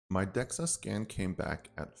My Dexa scan came back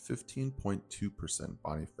at 15.2%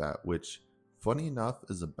 body fat, which, funny enough,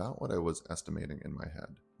 is about what I was estimating in my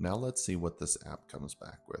head. Now let's see what this app comes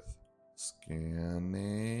back with.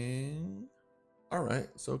 Scanning. Alright,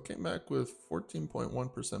 so it came back with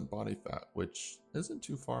 14.1% body fat, which isn't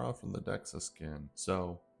too far off from the Dexa scan,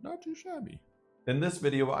 so not too shabby. In this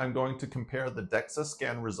video, I'm going to compare the Dexa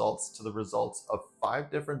scan results to the results of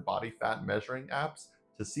 5 different body fat measuring apps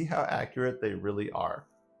to see how accurate they really are.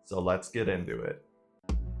 So let's get into it.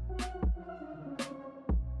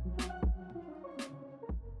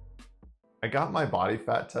 I got my body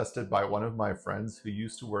fat tested by one of my friends who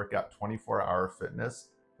used to work at 24 Hour Fitness,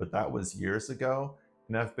 but that was years ago,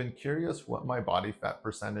 and I've been curious what my body fat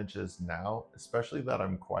percentage is now, especially that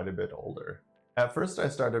I'm quite a bit older. At first I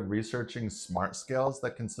started researching smart scales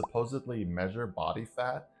that can supposedly measure body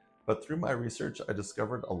fat, but through my research I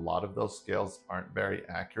discovered a lot of those scales aren't very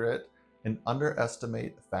accurate and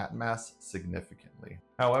underestimate fat mass significantly.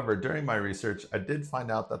 However, during my research, I did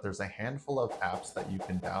find out that there's a handful of apps that you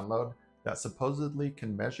can download that supposedly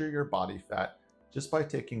can measure your body fat just by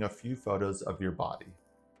taking a few photos of your body.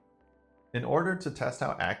 In order to test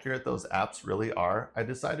how accurate those apps really are, I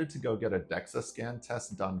decided to go get a Dexa scan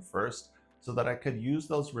test done first so that I could use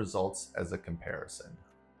those results as a comparison.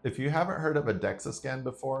 If you haven't heard of a Dexa scan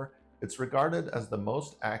before, it's regarded as the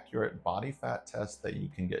most accurate body fat test that you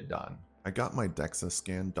can get done. I got my Dexa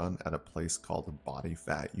scan done at a place called Body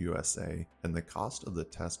Fat USA, and the cost of the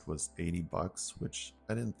test was $80, which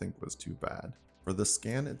I didn't think was too bad. For the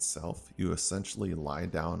scan itself, you essentially lie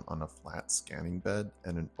down on a flat scanning bed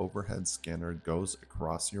and an overhead scanner goes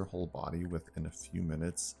across your whole body within a few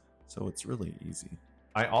minutes, so it's really easy.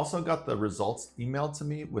 I also got the results emailed to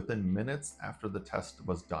me within minutes after the test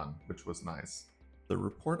was done, which was nice. The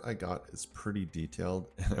report I got is pretty detailed,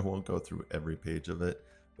 and I won't go through every page of it,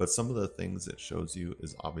 but some of the things it shows you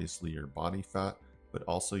is obviously your body fat, but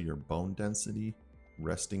also your bone density,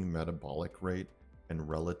 resting metabolic rate, and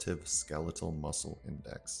relative skeletal muscle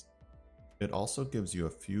index. It also gives you a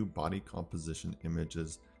few body composition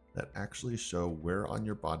images that actually show where on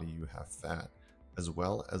your body you have fat, as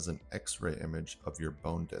well as an X-ray image of your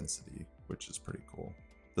bone density, which is pretty cool.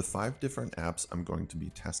 The 5 different apps I'm going to be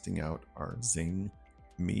testing out are Zing,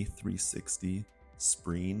 MeThreeSixty,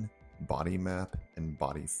 Spren, Bodymapp, and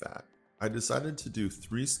Body Fat. I decided to do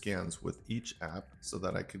 3 scans with each app so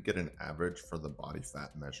that I could get an average for the body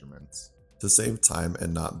fat measurements. To save time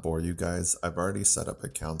and not bore you guys, I've already set up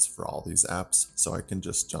accounts for all these apps, so I can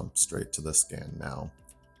just jump straight to the scan now.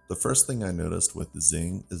 The first thing I noticed with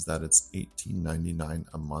Zing is that it's $18.99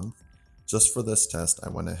 a month. Just for this test, I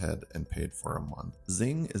went ahead and paid for a month.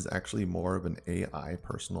 Zing is actually more of an AI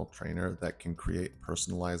personal trainer that can create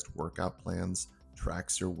personalized workout plans,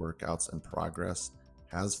 tracks your workouts and progress,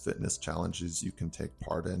 has fitness challenges you can take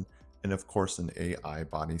part in, and of course an AI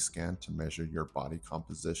body scan to measure your body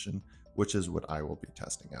composition, which is what I will be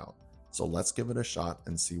testing out. So let's give it a shot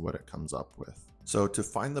and see what it comes up with. So to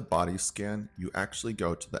find the body scan, you actually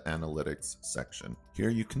go to the analytics section. Here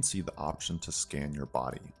you can see the option to scan your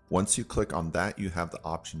body. Once you click on that, you have the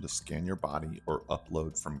option to scan your body or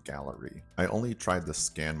upload from gallery. I only tried the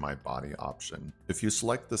scan my body option. If you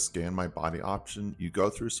select the scan my body option, you go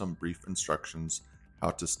through some brief instructions, how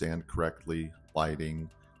to stand correctly, lighting,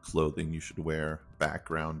 clothing you should wear,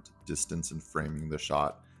 background, distance and framing the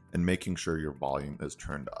shot, and making sure your volume is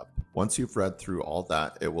turned up. Once you've read through all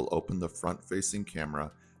that, it will open the front-facing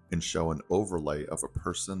camera and show an overlay of a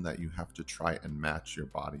person that you have to try and match your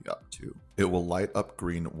body up to. It will light up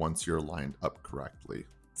green once you're lined up correctly.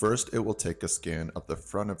 First, it will take a scan of the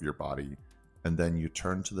front of your body, and then you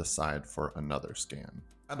turn to the side for another scan.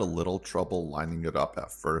 I had a little trouble lining it up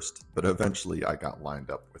at first, but eventually I got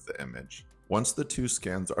lined up with the image. Once the 2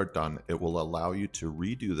 scans are done, it will allow you to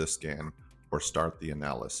redo the scan or start the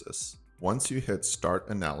analysis. Once you hit Start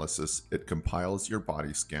Analysis, it compiles your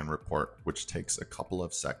body scan report, which takes a couple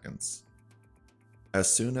of seconds.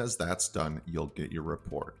 As soon as that's done, you'll get your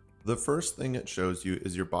report. The first thing it shows you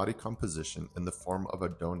is your body composition in the form of a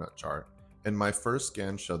donut chart, and my first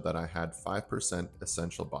scan showed that I had 5%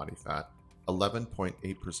 essential body fat,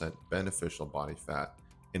 11.8% beneficial body fat,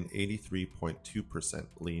 and 83.2%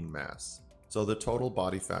 lean mass. So the total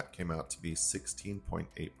body fat came out to be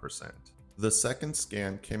 16.8%. The second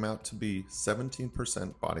scan came out to be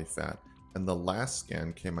 17% body fat, and the last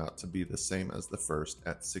scan came out to be the same as the first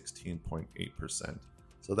at 16.8%.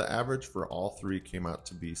 So the average for all 3 came out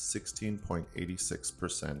to be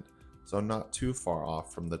 16.86%, so not too far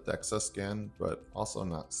off from the Dexa scan, but also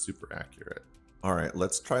not super accurate. Alright,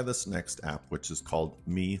 let's try this next app, which is called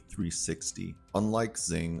MeThreeSixty. Unlike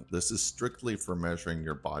Zing, this is strictly for measuring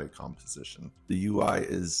your body composition. The UI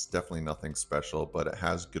is definitely nothing special, but it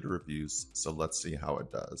has good reviews, so let's see how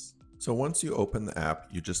it does. So once you open the app,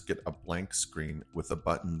 you just get a blank screen with a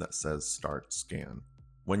button that says Start Scan.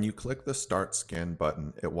 When you click the Start Scan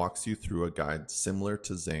button, it walks you through a guide similar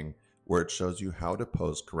to Zing, where it shows you how to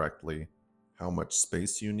pose correctly, how much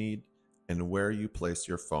space you need, and where you place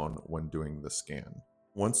your phone when doing the scan.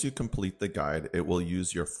 Once you complete the guide, it will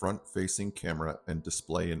use your front-facing camera and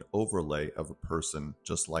display an overlay of a person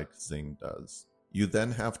just like Zing does. You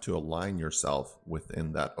then have to align yourself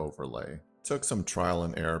within that overlay. It took some trial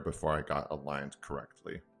and error before I got aligned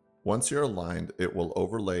correctly. Once you're aligned, it will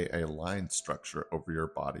overlay a line structure over your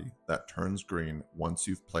body that turns green once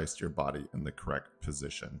you've placed your body in the correct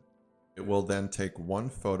position. It will then take one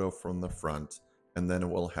photo from the front, and then it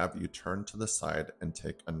will have you turn to the side and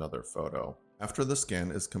take another photo. After the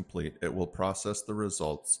scan is complete, it will process the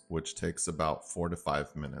results, which takes about 4 to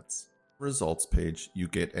 5 minutes. Results page, you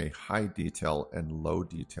get a high detail and low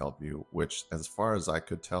detail view, which as far as I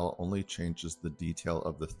could tell only changes the detail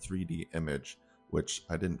of the 3D image, which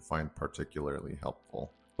I didn't find particularly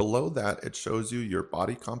helpful. Below that, it shows you your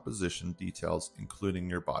body composition details, including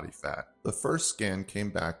your body fat. The first scan came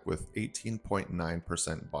back with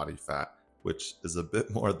 18.9% body fat, which is a bit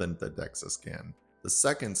more than the Dexa Scan. The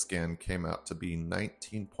second scan came out to be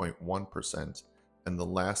 19.1%, and the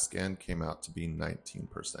last scan came out to be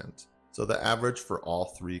 19%. So the average for all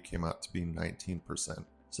three came out to be 19%,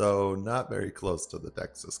 so not very close to the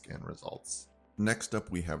Dexa Scan results. Next up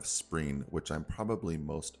we have Spren, which I'm probably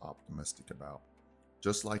most optimistic about.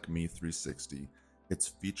 Just like MeThreeSixty, its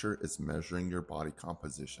feature is measuring your body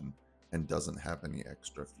composition and doesn't have any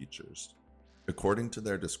extra features. According to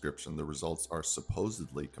their description, the results are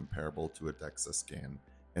supposedly comparable to a Dexa scan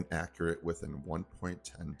and accurate within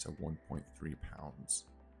 1.10 to 1.3 pounds.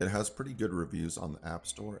 It has pretty good reviews on the App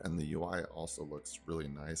Store, and the UI also looks really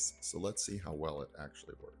nice, so let's see how well it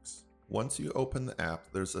actually works. Once you open the app,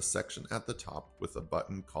 there's a section at the top with a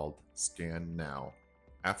button called Scan Now.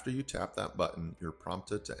 After you tap that button, you're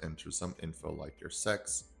prompted to enter some info like your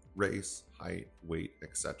sex, race, height, weight,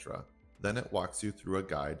 etc. Then it walks you through a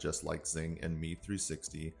guide just like Zing and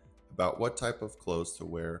MeThreeSixty about what type of clothes to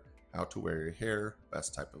wear, how to wear your hair,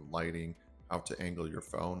 best type of lighting, how to angle your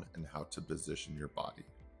phone, and how to position your body.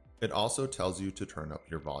 It also tells you to turn up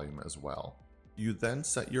your volume as well. You then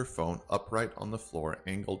set your phone upright on the floor,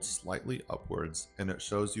 angled slightly upwards, and it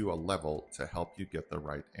shows you a level to help you get the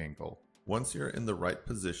right angle. Once you're in the right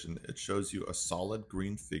position, it shows you a solid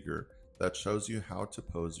green figure that shows you how to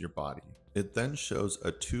pose your body. It then shows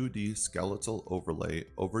a 2D skeletal overlay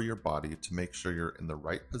over your body to make sure you're in the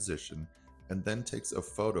right position, and then takes a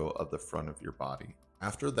photo of the front of your body.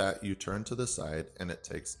 After that, you turn to the side and it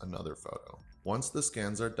takes another photo. Once the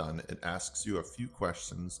scans are done, it asks you a few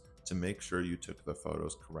questions to make sure you took the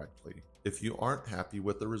photos correctly. If you aren't happy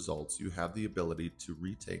with the results, you have the ability to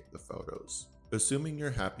retake the photos. Assuming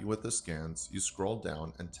you're happy with the scans, you scroll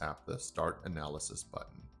down and tap the Start Analysis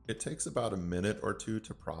button. It takes about a minute or two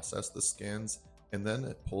to process the scans, and then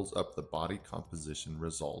it pulls up the body composition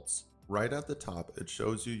results. Right at the top, it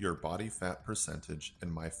shows you your body fat percentage,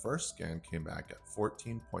 and my first scan came back at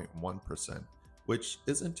 14.1%, which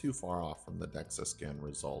isn't too far off from the Dexa Scan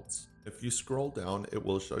results. If you scroll down, it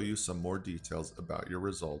will show you some more details about your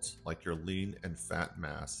results, like your lean and fat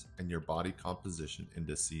mass, and your body composition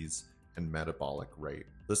indices and metabolic rate.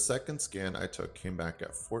 The second scan I took came back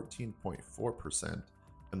at 14.4%,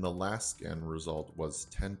 and the last scan result was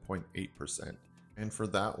 10.8%. And for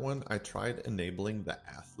that one, I tried enabling the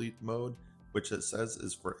athlete mode, which it says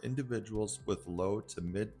is for individuals with low to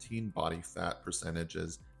mid-teen body fat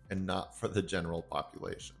percentages and not for the general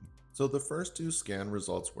population. So the first two scan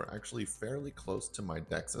results were actually fairly close to my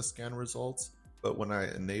Dexa scan results, but when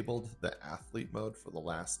I enabled the athlete mode for the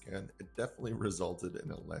last scan, it definitely resulted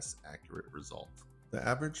in a less accurate result. The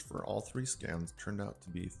average for all three scans turned out to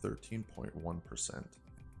be 13.1%.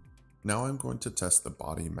 Now I'm going to test the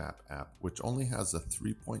Bodymapp app, which only has a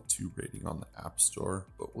 3.2 rating on the App Store,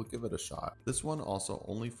 but we'll give it a shot. This one also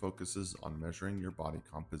only focuses on measuring your body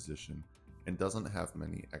composition and doesn't have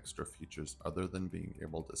many extra features other than being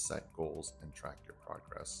able to set goals and track your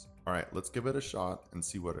progress. Alright, let's give it a shot and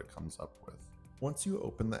see what it comes up with. Once you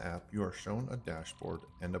open the app, you are shown a dashboard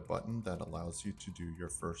and a button that allows you to do your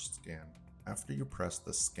first scan. After you press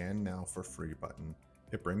the Scan Now for Free button,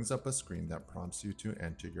 it brings up a screen that prompts you to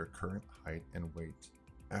enter your current height and weight.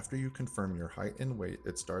 After you confirm your height and weight,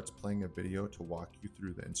 it starts playing a video to walk you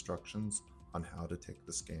through the instructions on how to take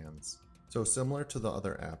the scans. So similar to the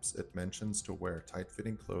other apps, it mentions to wear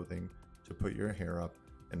tight-fitting clothing, to put your hair up,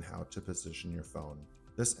 and how to position your phone.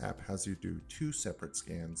 This app has you do 2 separate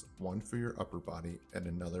scans, one for your upper body and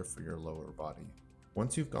another for your lower body.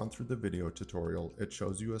 Once you've gone through the video tutorial, it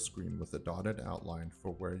shows you a screen with a dotted outline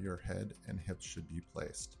for where your head and hips should be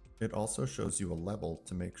placed. It also shows you a level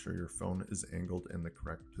to make sure your phone is angled in the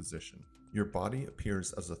correct position. Your body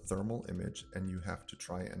appears as a thermal image and you have to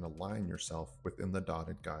try and align yourself within the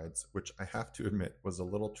dotted guides, which I have to admit was a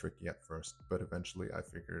little tricky at first, but eventually I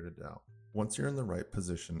figured it out. Once you're in the right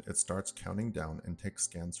position, it starts counting down and takes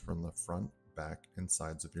scans from the front, back, and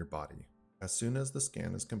sides of your body. As soon as the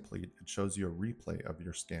scan is complete, it shows you a replay of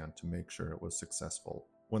your scan to make sure it was successful.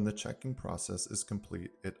 When the checking process is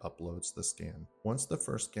complete, it uploads the scan. Once the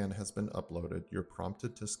first scan has been uploaded, you're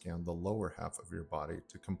prompted to scan the lower half of your body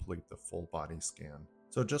to complete the full body scan.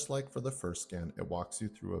 So just like for the first scan, it walks you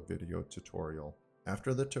through a video tutorial.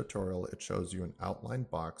 After the tutorial, it shows you an outlined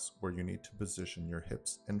box where you need to position your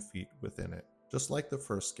hips and feet within it. Just like the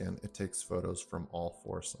first scan, it takes photos from all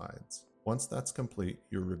 4 sides. Once that's complete,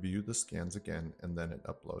 you review the scans again and then it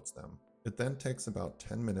uploads them. It then takes about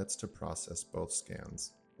 10 minutes to process both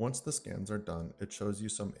scans. Once the scans are done, it shows you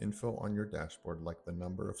some info on your dashboard like the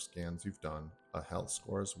number of scans you've done, a health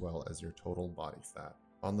score as well as your total body fat.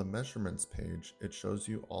 On the measurements page, it shows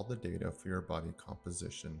you all the data for your body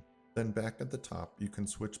composition. Then back at the top, you can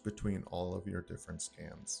switch between all of your different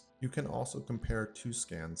scans. You can also compare 2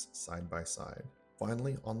 scans side by side.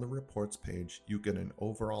 Finally, on the reports page, you get an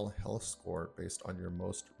overall health score based on your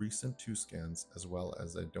most recent 2 scans as well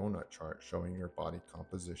as a donut chart showing your body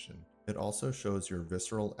composition. It also shows your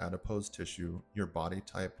visceral adipose tissue, your body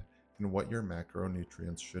type, and what your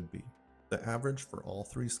macronutrients should be. The average for all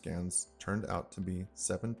 3 scans turned out to be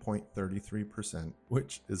 7.33%,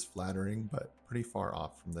 which is flattering but pretty far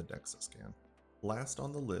off from the Dexa scan. Last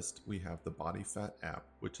on the list, we have the Body Fat app,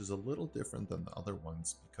 which is a little different than the other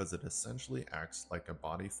ones because it essentially acts like a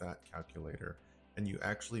body fat calculator, and you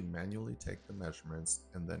actually manually take the measurements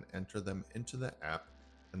and then enter them into the app,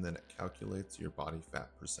 and then it calculates your body fat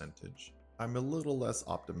percentage. I'm a little less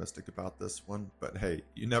optimistic about this one, but hey,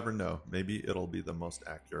 you never know, maybe it'll be the most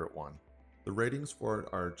accurate one. The ratings for it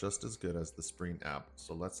are just as good as the Spren app,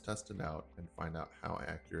 so let's test it out and find out how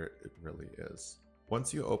accurate it really is.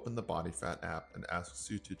 Once you open the Body Fat app, it asks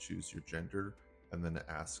you to choose your gender, and then it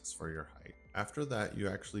asks for your height. After that, you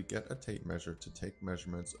actually get a tape measure to take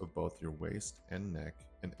measurements of both your waist and neck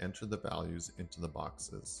and enter the values into the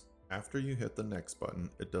boxes. After you hit the next button,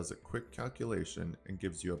 it does a quick calculation and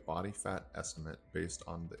gives you a body fat estimate based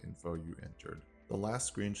on the info you entered. The last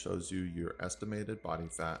screen shows you your estimated body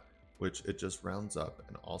fat, which it just rounds up,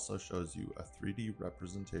 and also shows you a 3D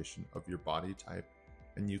representation of your body type,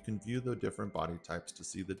 and you can view the different body types to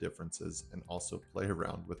see the differences and also play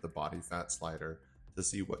around with the body fat slider to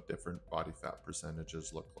see what different body fat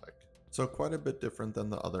percentages look like. So quite a bit different than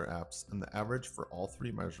the other apps, and the average for all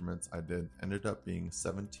 3 measurements I did ended up being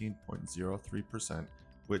 17.03%,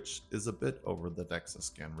 which is a bit over the Dexa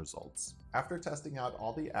Scan results. After testing out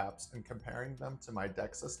all the apps and comparing them to my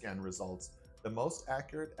Dexa Scan results, the most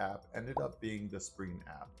accurate app ended up being the Spren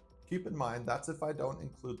app. Keep in mind that's if I don't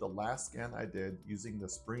include the last scan I did using the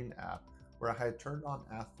Spren app, where I had turned on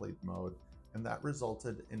athlete mode, and that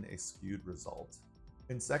resulted in a skewed result.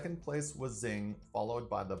 In second place was Zing, followed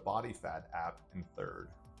by the Body Fat app in third.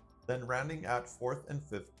 Then rounding out 4th and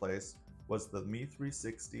 5th place was the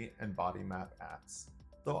MeThreeSixty and Bodymapp apps.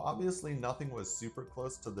 So obviously nothing was super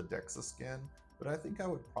close to the Dexa scan, but I think I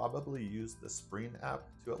would probably use the Spren app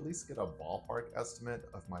to at least get a ballpark estimate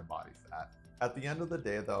of my body fat. At the end of the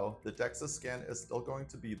day though, the Dexa scan is still going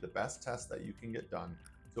to be the best test that you can get done,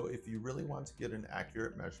 so if you really want to get an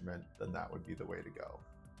accurate measurement, then that would be the way to go.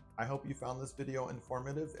 I hope you found this video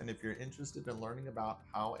informative, and if you're interested in learning about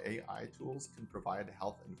how AI tools can provide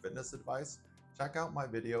health and fitness advice, check out my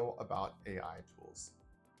video about AI tools.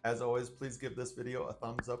 As always, please give this video a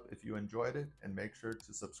thumbs up if you enjoyed it, and make sure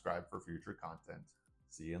to subscribe for future content.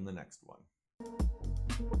 See you in the next one.